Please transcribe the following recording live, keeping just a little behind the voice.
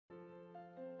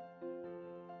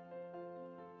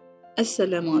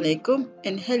Assalamualaikum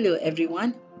and hello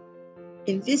everyone.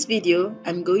 In this video,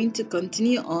 I'm going to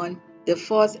continue on the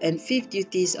fourth and fifth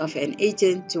duties of an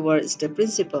agent towards the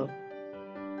principal.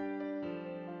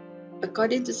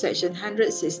 According to Section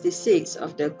 166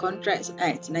 of the Contracts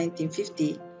Act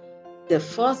 1950, the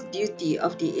fourth duty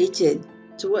of the agent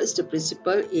towards the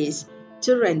principal is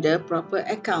to render proper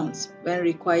accounts when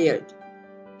required.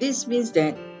 This means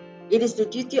that it is the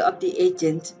duty of the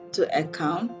agent to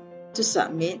account, to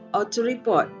submit or to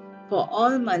report for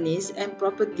all monies and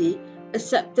property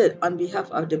accepted on behalf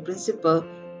of the principal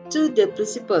to the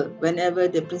principal whenever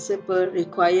the principal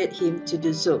required him to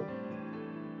do so.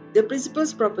 The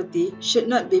principal's property should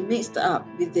not be mixed up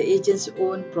with the agent's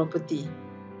own property.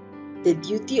 The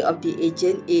duty of the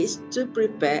agent is to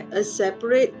prepare a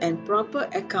separate and proper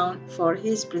account for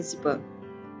his principal.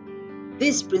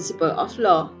 This principle of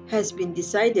law has been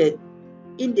decided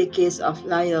in the case of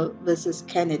Lyall versus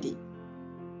Kennedy.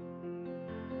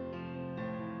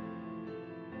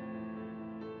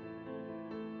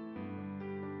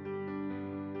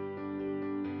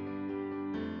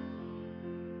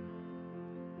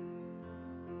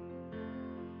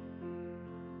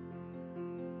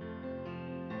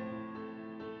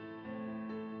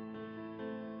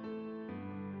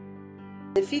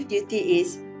 The fifth duty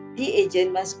is the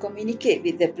agent must communicate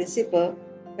with the principal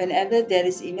whenever there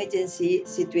is emergency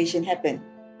situation happen.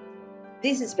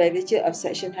 This is by virtue of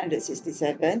Section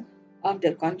 167 of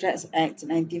the Contracts Act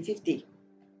 1950.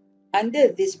 Under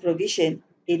this provision,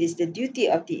 it is the duty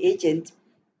of the agent,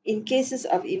 in cases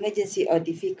of emergency or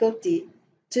difficulty,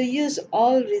 to use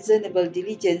all reasonable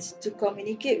diligence to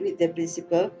communicate with the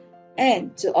principal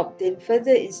and to obtain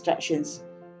further instructions.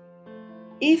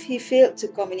 If he failed to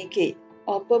communicate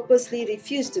or purposely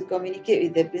refused to communicate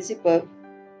with the principal,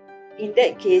 in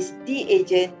that case, the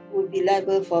agent would be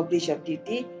liable for breach of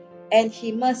duty and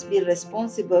he must be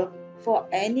responsible for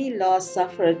any loss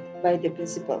suffered by the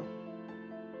principal.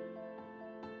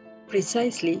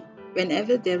 Precisely,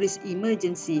 whenever there is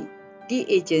emergency, the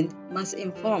agent must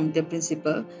inform the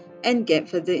principal and get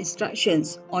further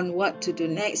instructions on what to do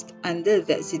next under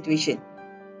that situation.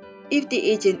 If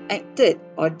the agent acted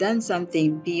or done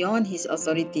something beyond his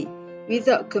authority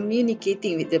without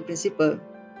communicating with the principal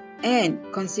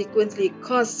and consequently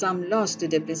caused some loss to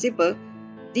the principal,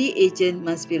 the agent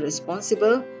must be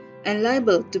responsible and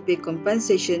liable to pay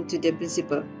compensation to the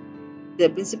principal. The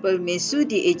principal may sue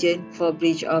the agent for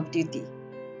breach of duty.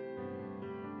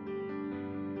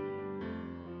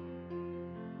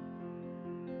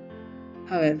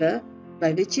 However,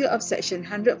 by virtue of Section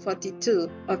 142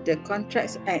 of the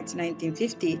Contracts Act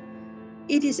 1950,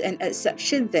 it is an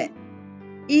exception that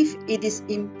if it is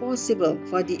impossible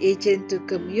for the agent to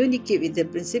communicate with the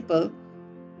principal,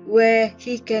 where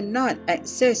he cannot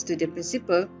access to the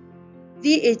principal,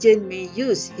 the agent may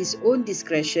use his own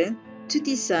discretion to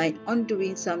decide on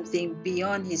doing something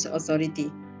beyond his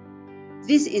authority.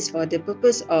 This is for the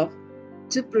purpose of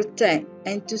to protect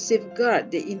and to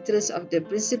safeguard the interests of the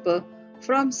principal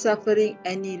from suffering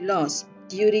any loss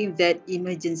during that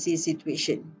emergency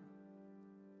situation.